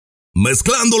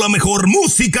Mezclando la mejor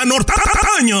música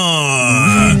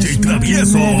norteña.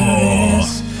 ElCompaTraviiezo.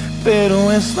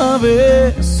 Pero esta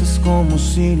vez es como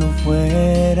si lo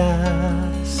fueras.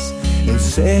 El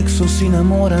sexo sin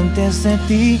amor antes de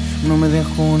ti no me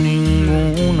dejó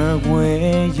ninguna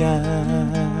huella.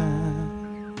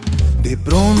 De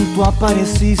pronto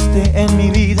apareciste en mi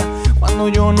vida cuando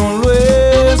yo no lo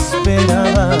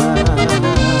esperaba.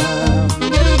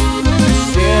 Me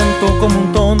siento como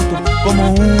un tonto,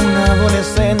 como un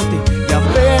adolescente que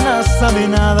apenas sabe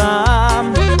nada.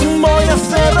 Voy a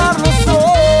cerrar los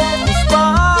ojos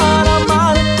para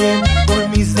amarte con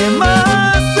mis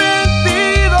demás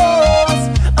sentidos,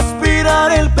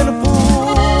 aspirar el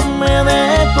perfume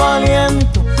de tu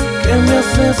aliento que me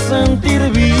hace sentir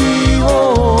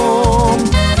vivo.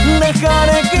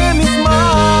 Dejaré que mis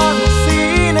manos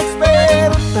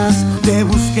inexpertas te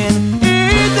busquen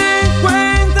y te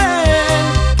encuentren,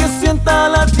 que sienta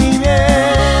la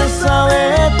tibieza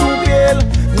de tu piel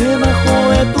debajo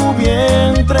de tu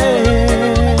vientre.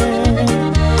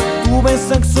 Tuve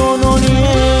sexo, no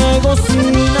niego,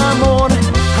 sin amor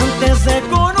antes de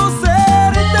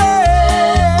conocerte,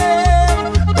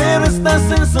 pero esta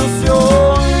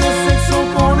sensación de sexo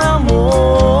con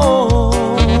amor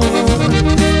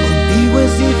contigo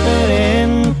es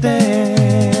diferente.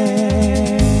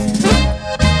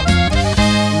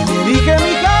 Y le dije,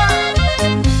 mija,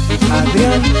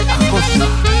 Adrián Acosta.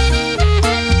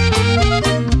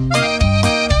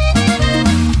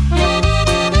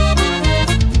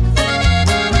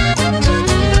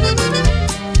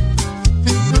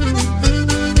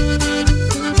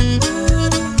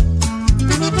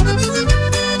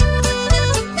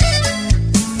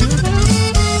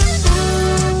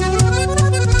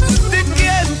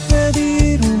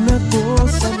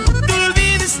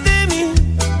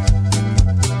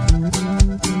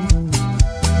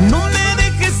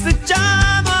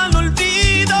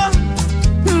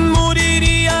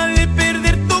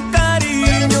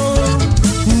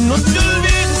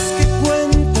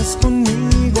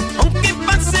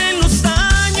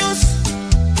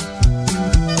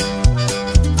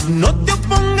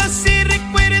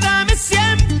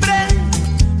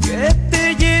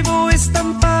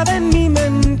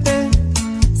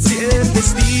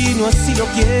 Si lo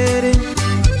quiere,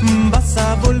 vas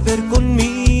a volver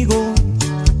conmigo.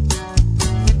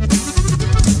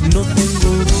 No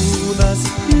tengo dudas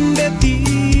de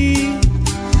ti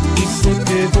y sé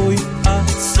que voy a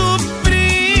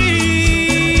sufrir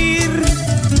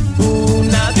un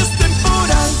adiós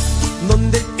temporal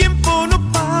donde el tiempo no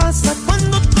pasa,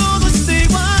 cuando todo está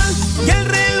igual y el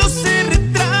reloj se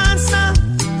retrasa.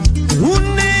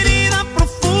 Una herida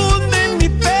profunda en mi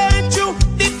pecho,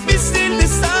 difícil de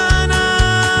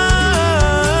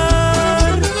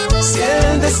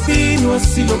destino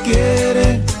así lo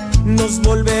quiere, nos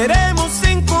volveremos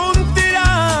a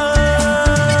encontrar.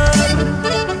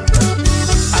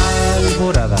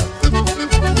 Alborada,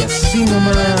 y así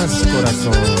nomás,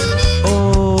 corazón.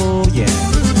 Oh yeah.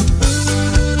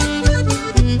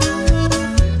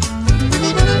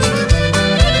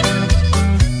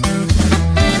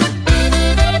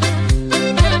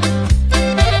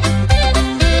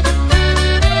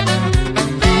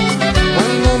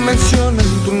 Cuando mencionan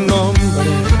tu nombre,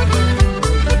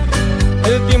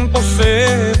 el tiempo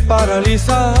se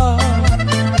paraliza.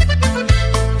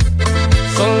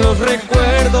 Son los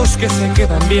recuerdos que se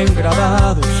quedan bien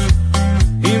grabados.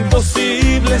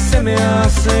 Imposible se me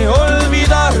hace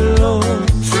olvidarlos.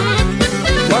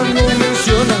 Cuando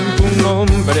mencionan tu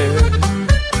nombre,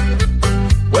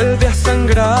 vuelve a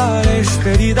sangrar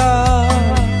esta herida.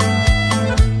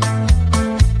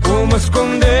 ¿Cómo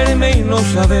esconderme y no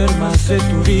saber más de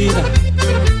tu vida?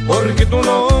 Porque tu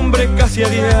nombre casi a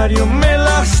diario me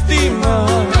lastima.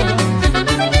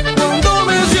 Cuando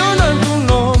mencionan tu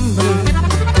nombre,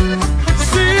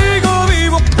 sigo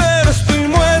vivo pero estoy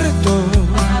muerto.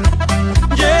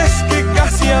 Y es que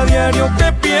casi a diario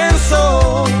te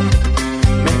pienso,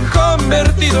 me he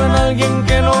convertido en alguien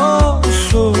que no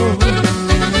soy.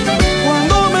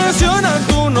 Cuando mencionan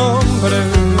tu nombre,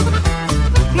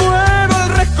 muero al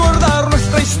recordar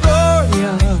nuestra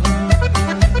historia,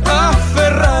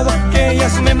 aferrado a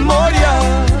aquellas memorias,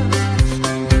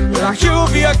 la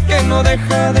lluvia que no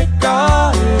deja de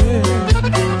caer.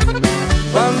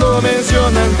 Cuando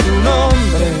mencionan tu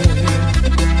nombre,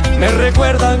 me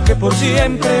recuerdan que por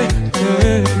siempre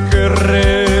te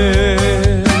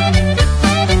querré.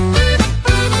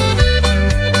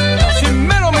 Sin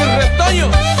mero mis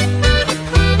retoños.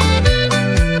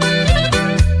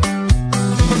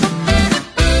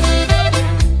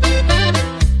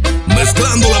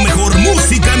 Mezclando la mejor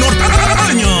música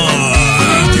norteña.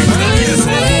 ElCompaTraviiezo.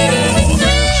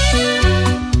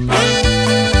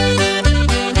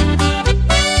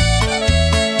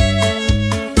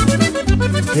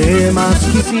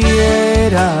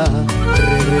 quisiera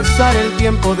regresar el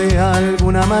tiempo de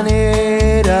alguna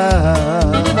manera,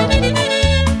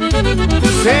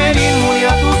 ser inmune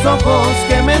a tus ojos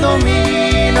que me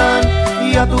dominan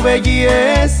y a tu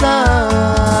belleza.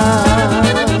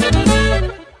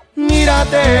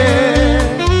 Mírate,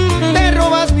 te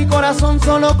robas mi corazón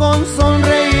solo con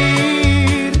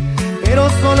sonreír, pero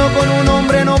solo con un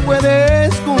hombre no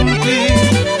puedes cumplir,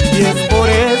 y es por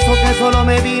eso que solo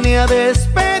me vine a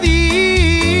despedir.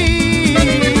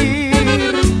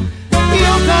 Y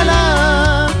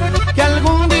ojalá que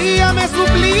algún día me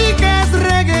supliques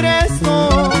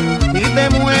regreso y te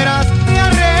mueras de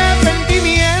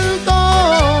arrepentimiento.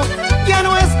 Ya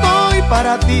no estoy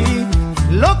para ti,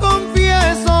 lo confieso.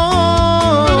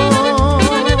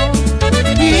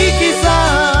 Y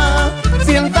quizá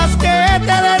sientas que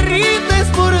te derrites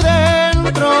por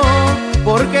dentro,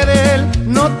 porque de él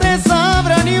no te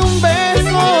sabrá ni un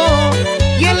beso,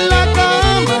 y en la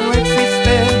cama no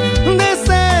existe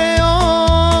deseo.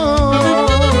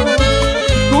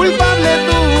 Culpable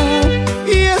tú,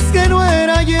 y es que no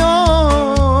era yo.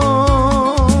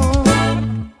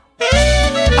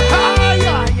 ¡Ay,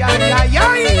 ay, ay, ay,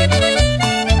 ay!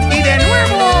 Y de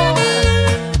nuevo.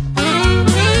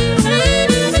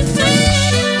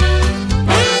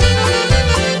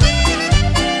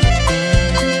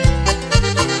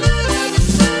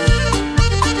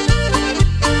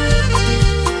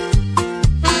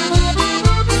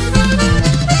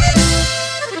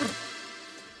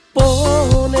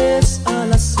 Pones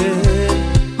al hacer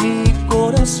mi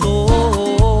corazón,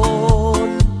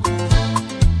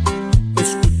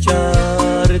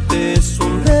 escucharte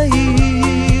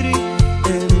sonreír,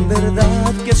 en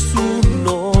verdad que es un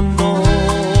honor.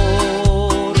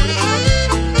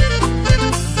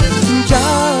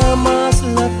 Llamas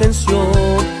la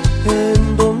atención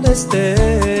en donde estés,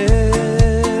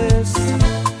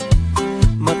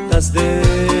 matas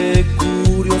de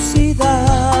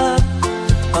curiosidad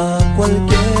a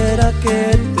cualquiera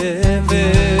que te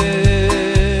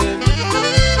ve,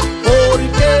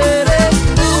 porque eres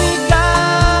única,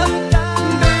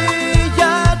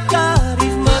 bella,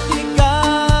 carismática,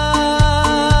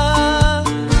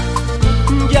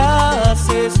 y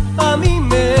haces a mi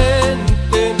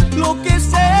mente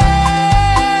enloquecer.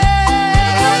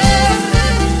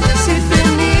 Si te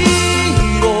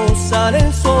miro sale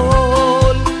el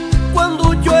sol, cuando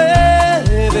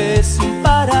llueve sin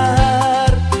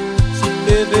parar, si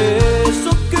te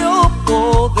beso creo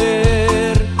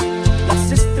poder las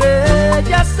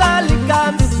estrellas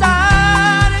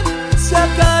alcanzar. Si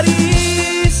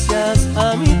acaricias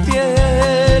a mi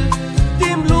piel,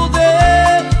 tiemblo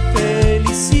de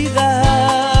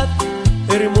felicidad.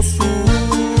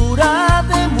 Hermosura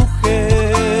de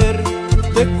mujer,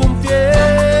 te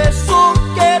confieso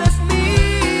que eres mi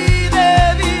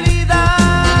debilidad.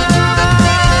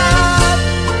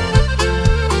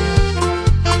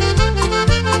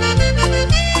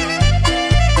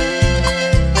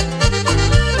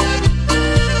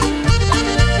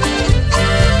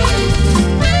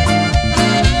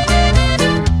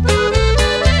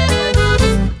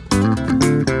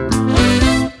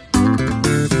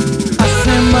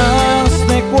 Hace más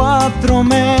de 4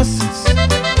 meses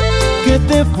que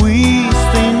te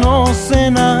fuiste y no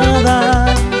sé nada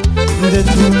de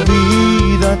tu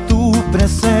vida, tu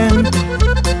presente,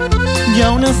 y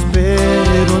aún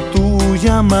espero tu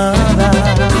llamada.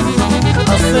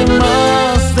 Hace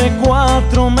más de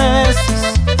 4 meses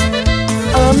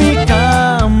a mi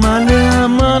cama le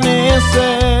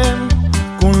amanecen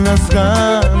con las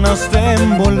ganas de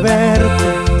envolverte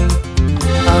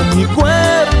a mi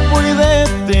cuerpo y de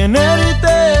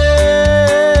tenerte.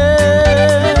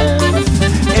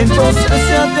 Entonces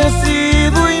ya te he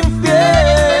sido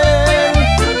infiel,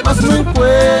 mas no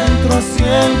encuentro así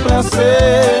el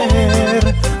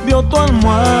placer. Vio tu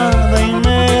almohada y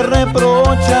me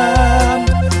reprocha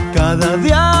cada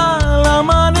día al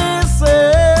amanecer.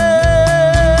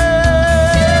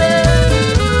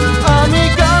 A mi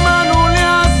cama no le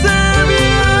hace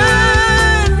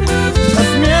bien las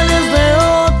mieles de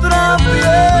otra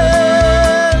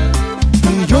piel,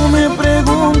 y yo me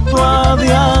pregunto a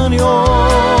diario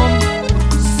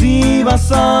si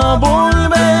vas a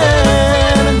volver.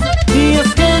 Y es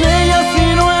que en ella si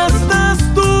no estás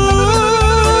tú,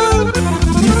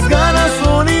 mis ganas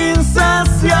son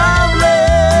insaciables.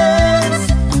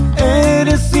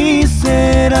 Eres y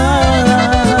serás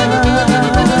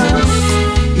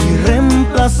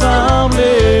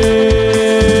irreemplazable.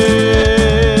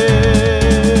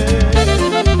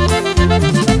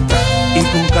 Y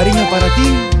con cariño para ti,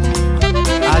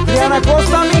 Adriana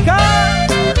Costa, mija.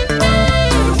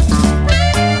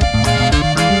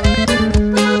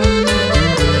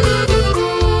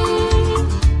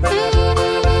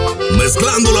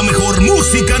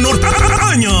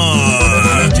 norteña.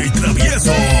 DJ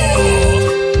Travieso.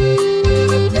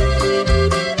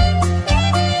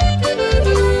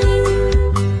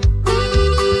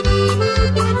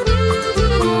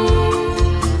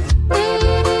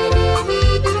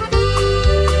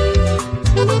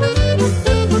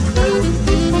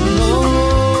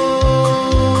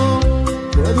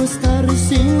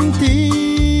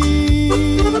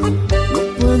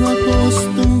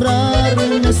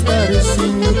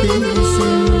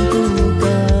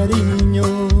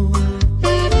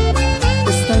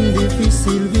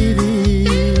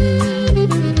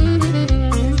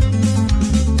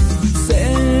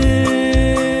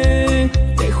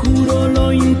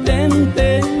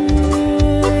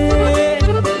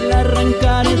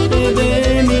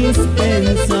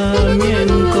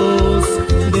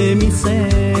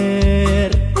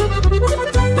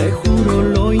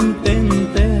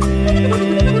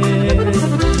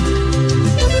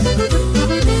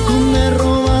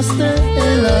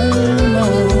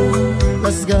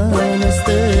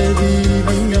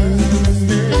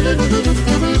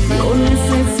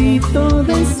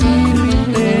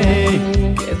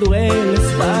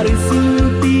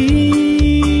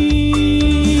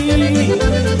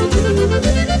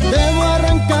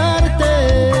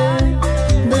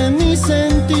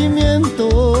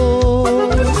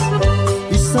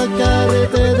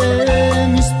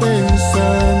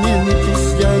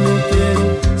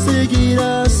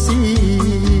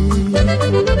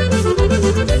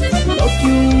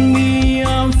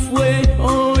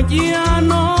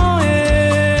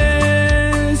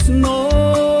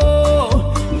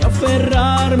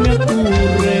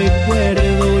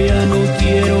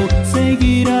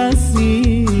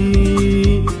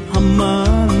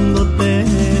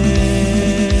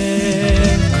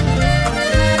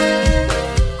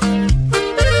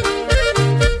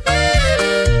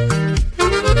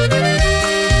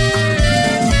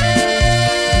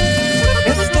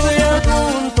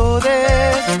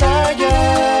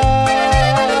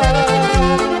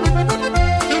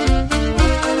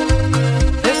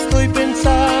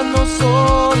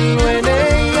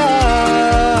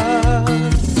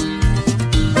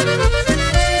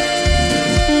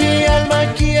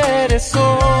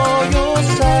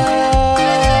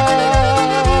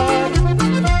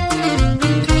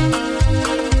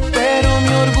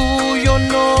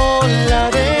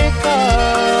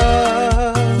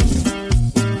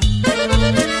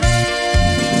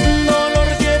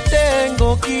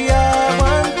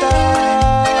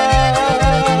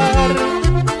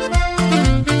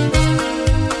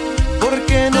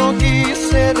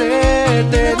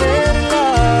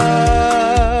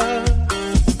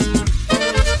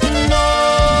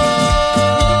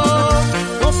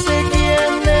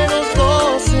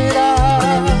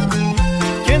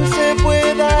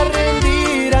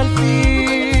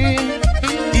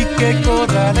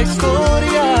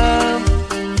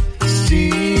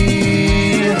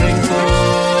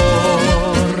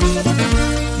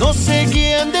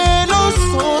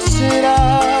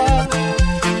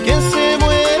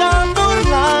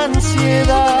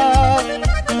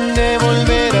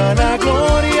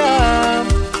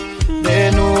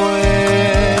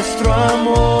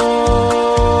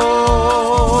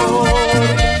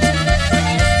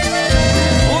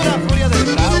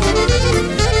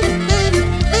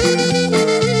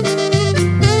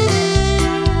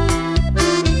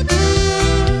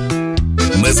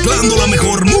 Mezclando la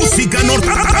mejor música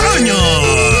norteña.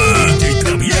 DJ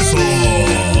Travieso.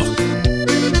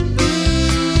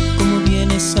 ¿Cómo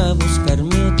vienes a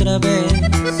buscarme otra vez?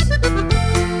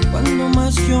 Cuando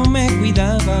más yo me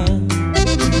cuidaba,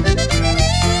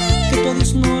 que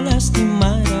todos no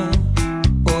lastimara.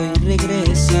 Hoy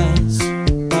regresas,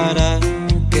 ¿para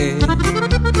qué?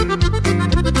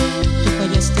 Tú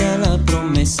fallaste a la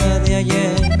promesa de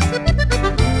ayer,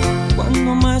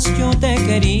 cuando más yo te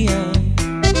quería.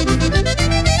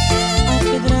 A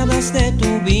pedradas de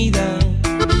tu vida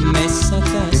me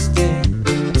sacaste,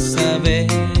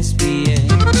 sabes bien.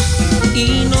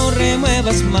 Y no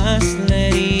remuevas más la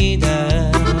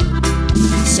herida,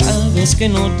 sabes que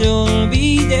no te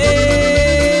olvidé.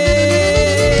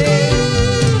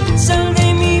 Sal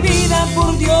de mi vida,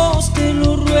 por Dios te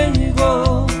lo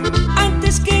ruego,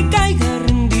 antes que caiga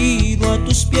rendido a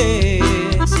tus pies,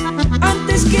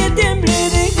 antes que tiemble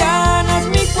de ganas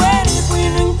mi cuerpo y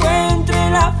no encuentre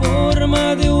la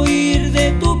forma de huir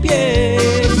de tu piel.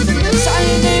 Sal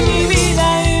de mi vida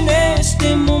en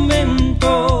este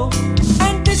momento,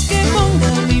 antes que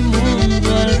ponga mi mundo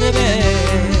al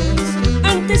revés,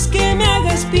 antes que me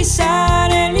hagas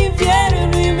pisar el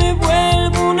infierno y me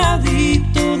vuelva un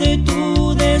adicto de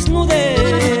tu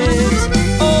desnudez.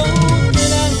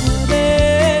 Otra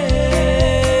vez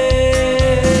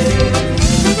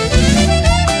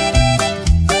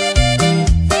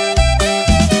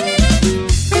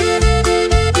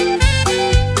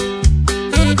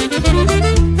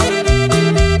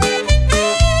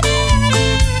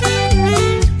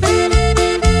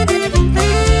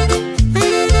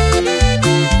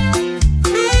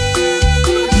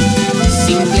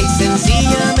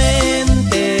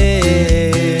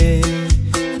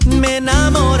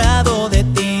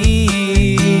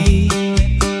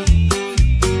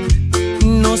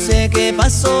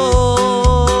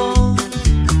pasó,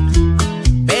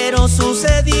 pero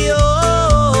sucedió.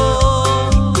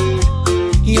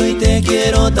 Y hoy te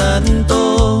quiero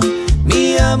tanto,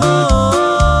 mi amor.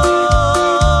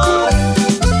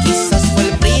 Quizás fue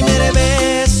el primer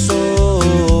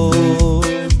beso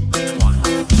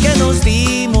que nos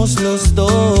dimos los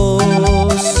dos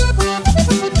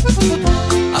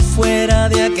afuera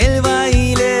de aquel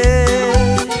baile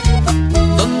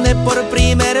donde por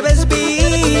primera vez vi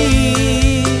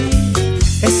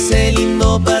ese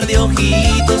lindo par de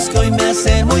ojitos que hoy me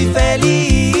hacen muy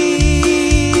feliz.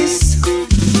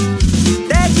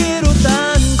 Te quiero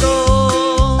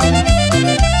tanto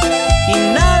y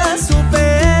nada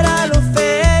supera lo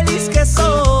feliz que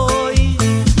soy.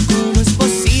 ¿Cómo es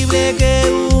posible que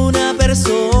una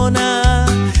persona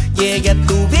llegue a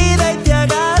tu vida y te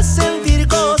haga sentir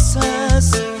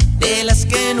cosas de las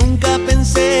que nunca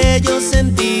pensé yo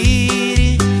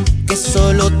sentir? Que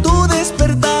solo tú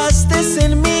despertaste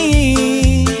en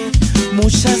mí.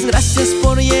 Muchas gracias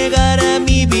por llegar a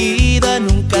mi vida,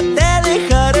 nunca te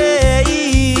dejaré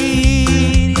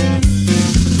ir.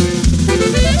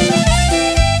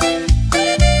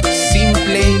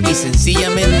 Simple y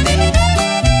sencillamente,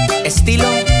 estilo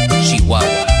Chihuahua.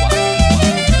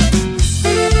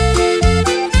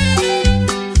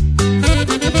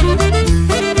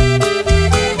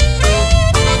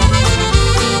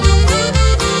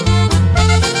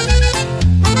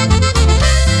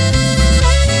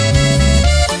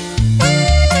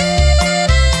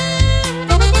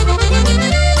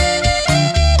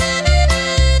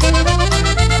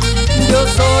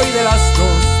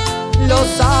 Lo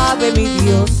sabe mi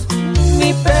Dios,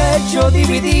 mi pecho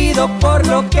dividido por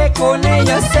lo que con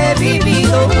ellas he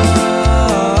vivido.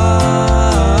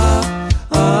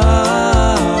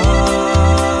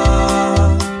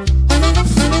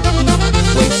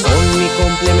 Pues son mi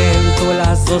complemento,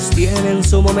 las dos tienen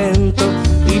su momento.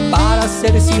 Y para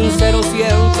ser sincero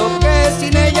siento que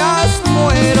sin ellas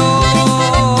muero.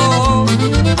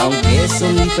 Aunque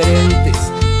son diferentes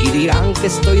y dirán que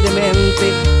estoy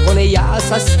demente, con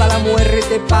ellas hasta la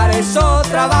muerte, para eso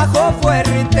trabajo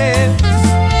fuerte.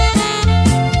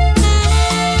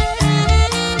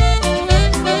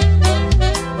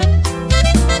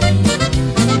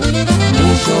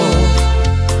 Mucho,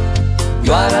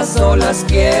 yo a las solas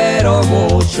quiero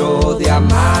mucho de a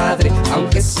madre,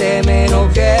 aunque se me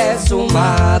enoje su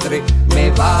madre, me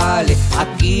vale,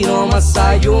 aquí nomás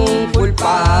hay un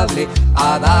culpable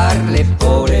a darle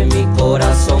por en mi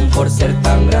corazón por ser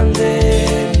tan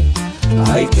grande.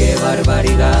 Ay, qué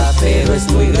barbaridad, pero es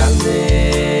muy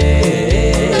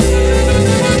grande.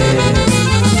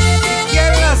 ¿Y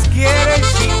quién las quiere,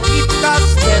 chiquitas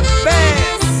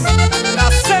bebés?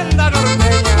 La senda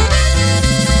norteña.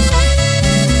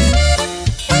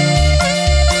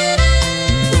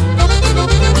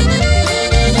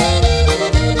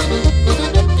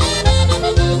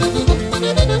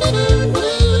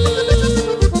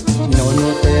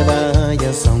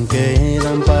 Aunque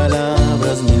dan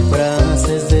palabras, mil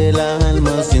frases del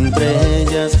alma, si entre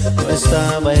ellas no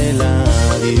estaba el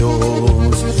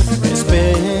adiós.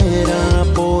 Espera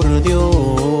por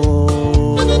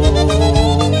Dios.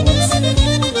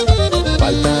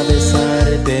 Falta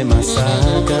besarte, más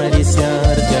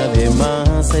acariciarte,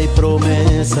 además hay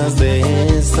promesas de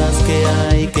estas que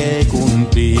hay que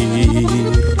cumplir.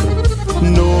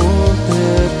 No te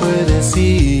puedes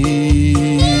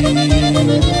ir.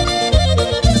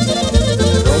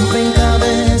 Rompen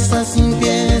cabezas,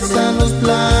 empiezan los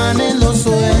planes, los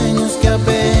sueños que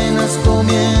apenas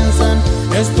comienzan.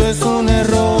 Esto es un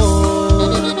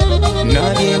error.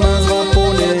 Nadie más va a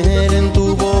poner en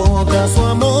tu boca su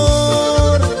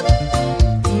amor.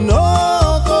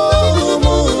 No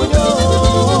como yo.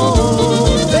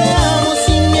 Te amo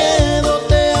sin miedo,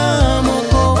 te amo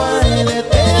cobarde,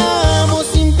 te amo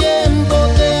sin tiempo,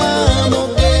 te amo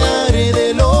que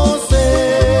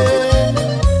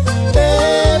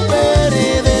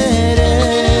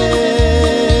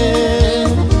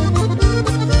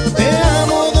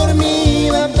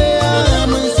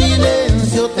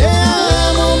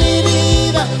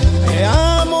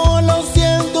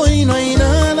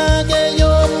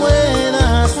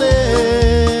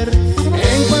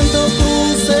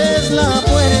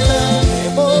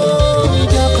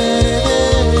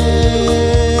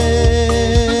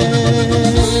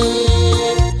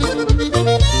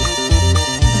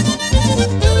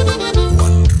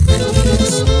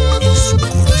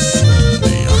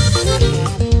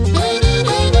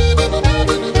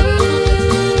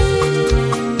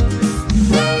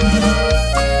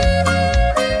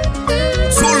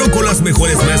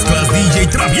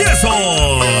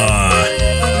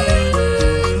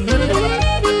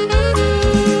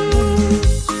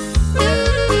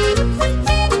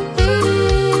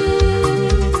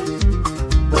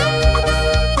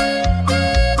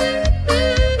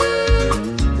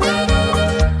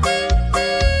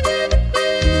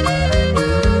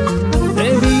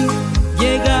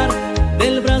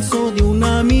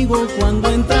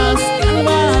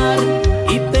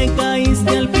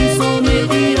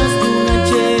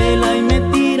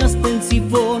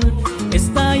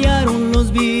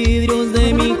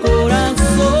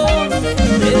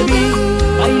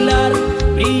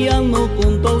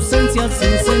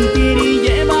sin sentir y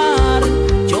llevar,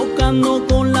 chocando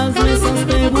con las mesas,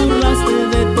 te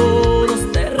burlaste de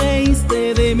todos, te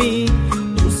reíste de mí,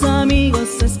 tus amigas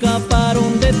se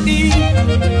escaparon de ti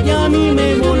y a mí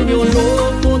me volvió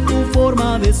loco tu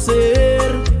forma de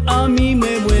ser, a mí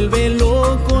me vuelve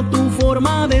loco tu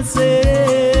forma de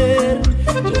ser,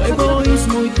 tu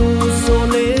egoísmo y tu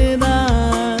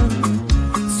soledad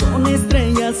son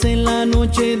estrellas en la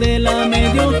noche de la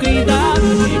mediocridad.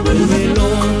 Me vuelve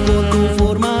loco tu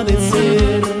forma de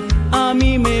ser, a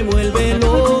mí me vuelve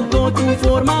loco tu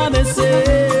forma de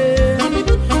ser,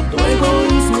 tu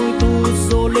egoísmo y tu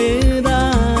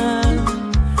soledad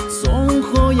son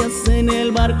joyas en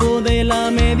el barco de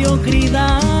la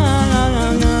mediocridad.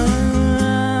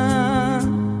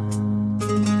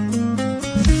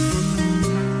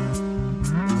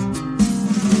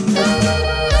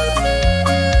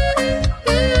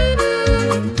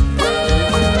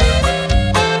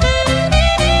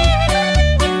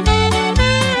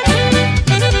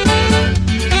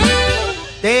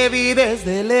 Te vi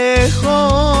desde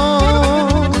lejos,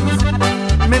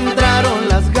 me entraron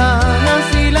las ganas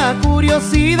y la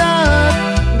curiosidad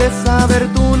de saber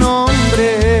tu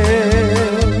nombre,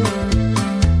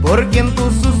 por quien tú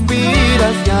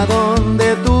suspiras y a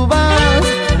dónde tú vas,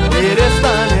 eres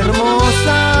tan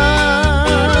hermosa.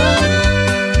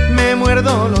 Me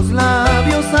muerdo los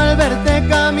labios al verte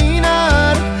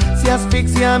caminar, se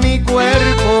asfixia mi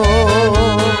cuerpo,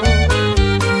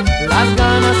 las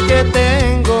ganas que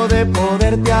tengo de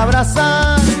poderte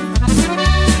abrazar.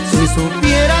 Si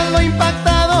supieras lo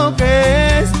impactado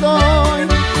que estoy,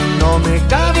 no me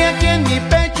cabe aquí en mi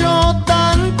pecho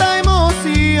tanta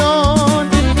emoción,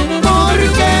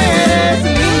 porque eres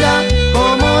linda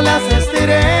como las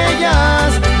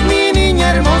estrellas, mi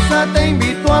niña hermosa, te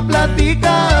invito a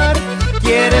platicar.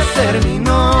 Quieres ser mi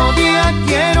novia,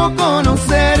 quiero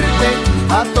conocerte,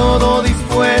 a todo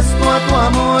dispuesto a tu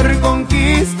amor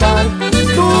conquistar.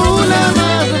 Tú la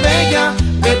más bella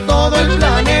de todo el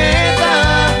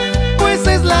planeta, pues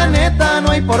es la neta,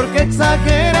 no hay por qué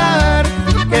exagerar,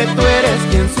 que tú eres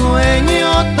quien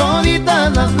sueño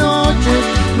toditas las noches,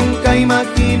 nunca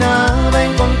imaginaba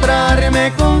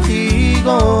encontrarme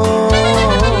contigo.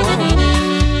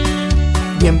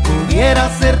 Bien pudiera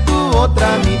ser tu otra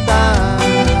mitad.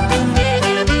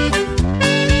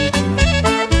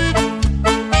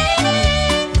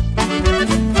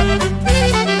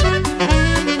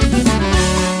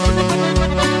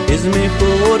 Es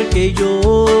mejor que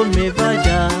yo me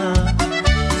vaya,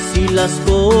 si las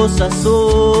cosas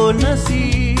son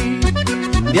así,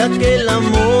 de aquel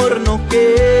amor no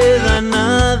queda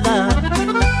nada,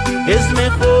 es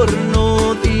mejor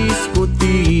no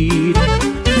discutir.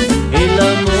 El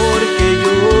amor que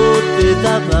yo te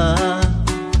daba,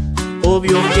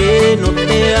 obvio que no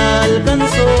te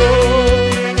alcanzó,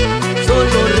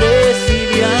 solo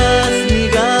recibías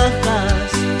migajas,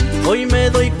 hoy me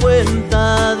doy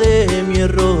cuenta de mi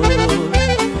error,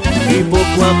 y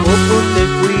poco a poco te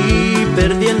fui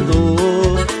perdiendo,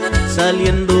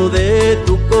 saliendo de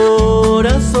tu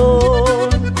corazón,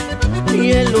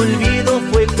 y el olvido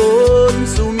fue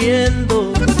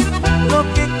consumiendo lo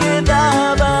que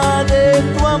quedaba de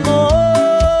tu amor,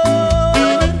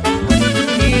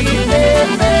 y te he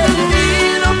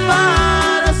perdido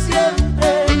para siempre.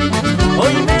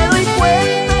 Hoy me doy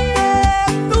cuenta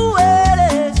que tú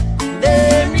eres de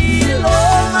mí lo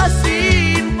más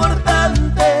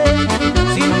importante.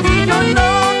 Sin ti yo no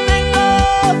tengo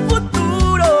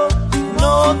futuro,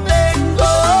 no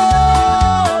tengo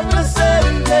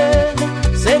presente.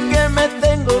 Sé que me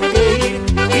tengo que ir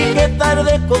y que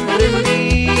tarde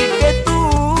comprendí que tú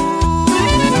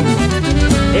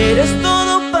eres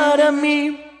todo para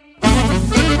mí.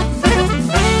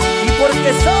 Y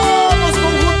porque somos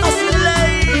conjuntos sin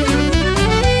ley,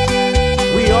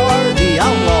 we are the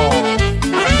outlaw.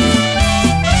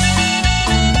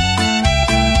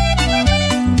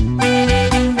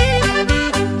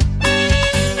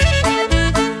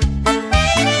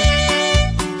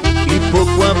 Y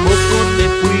poco a poco te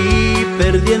fui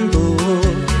perdiendo,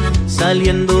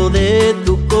 saliendo